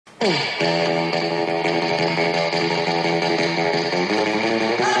Carbonated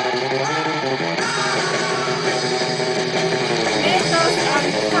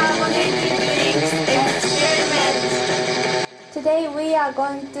drinks experiment. Today we are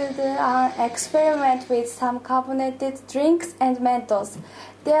going to do an experiment with some carbonated drinks and Mentos.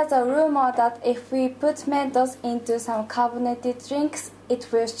 There's a rumor that if we put Mentos into some carbonated drinks, it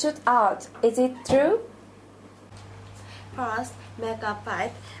will shoot out. Is it true? First, make a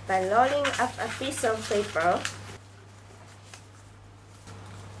pipe by rolling up a piece of paper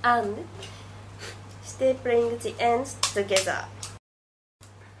and stapling the ends together.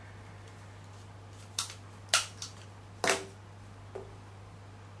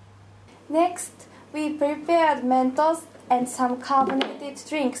 Next, we prepared Mentos and some carbonated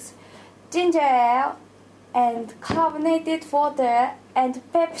drinks, ginger ale and carbonated water and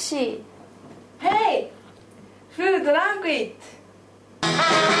Pepsi. Hey! Who drank it? I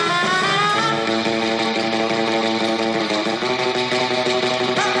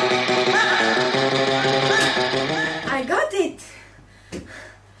got it!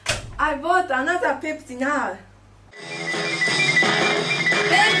 I bought another Pepsi now.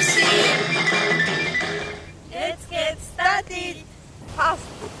 Pepsi! Let's get started! First,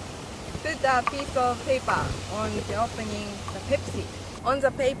 put a piece of paper on the opening the Pepsi. On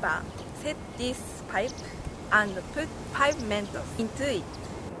the paper, set this pipe and put 5 Mentos into it.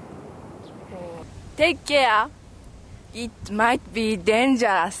 Take care! It might be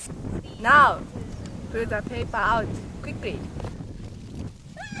dangerous. Now, put the paper out quickly.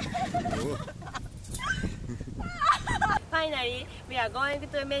 Finally, we are going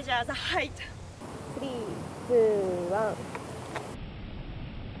to measure the height. 3, 2, 1.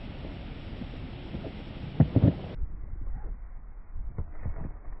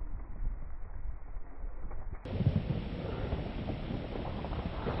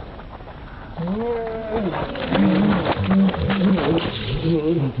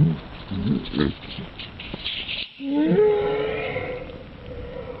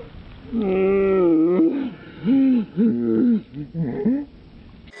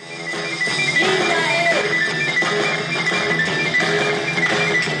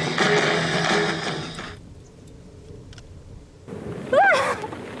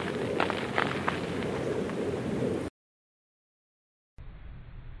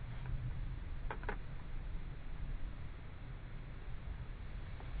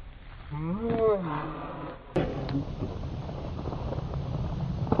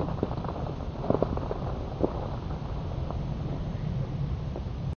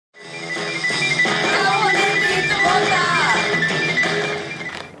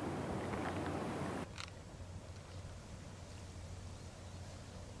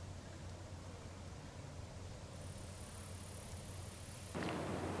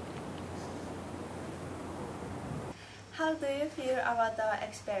 How do you feel about our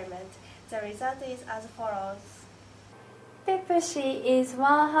experiment? The result is as follows. Pepsi is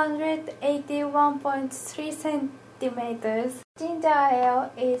 181.3 centimeters. Ginger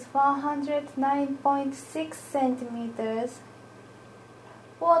ale is 109.6 centimeters.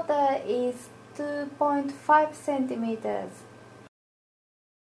 Water is 2.5 centimeters.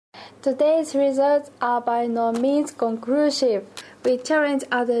 Today's results are by no means conclusive. We challenge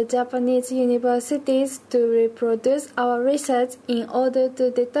other Japanese universities to reproduce our research in order to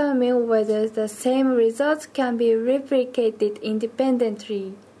determine whether the same results can be replicated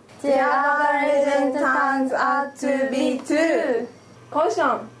independently. The algorithm turns out to be true.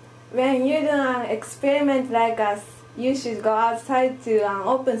 Caution! When you do an experiment like us, you should go outside to an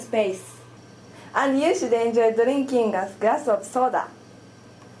open space. And you should enjoy drinking a glass of soda.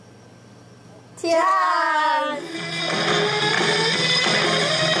 Cheers!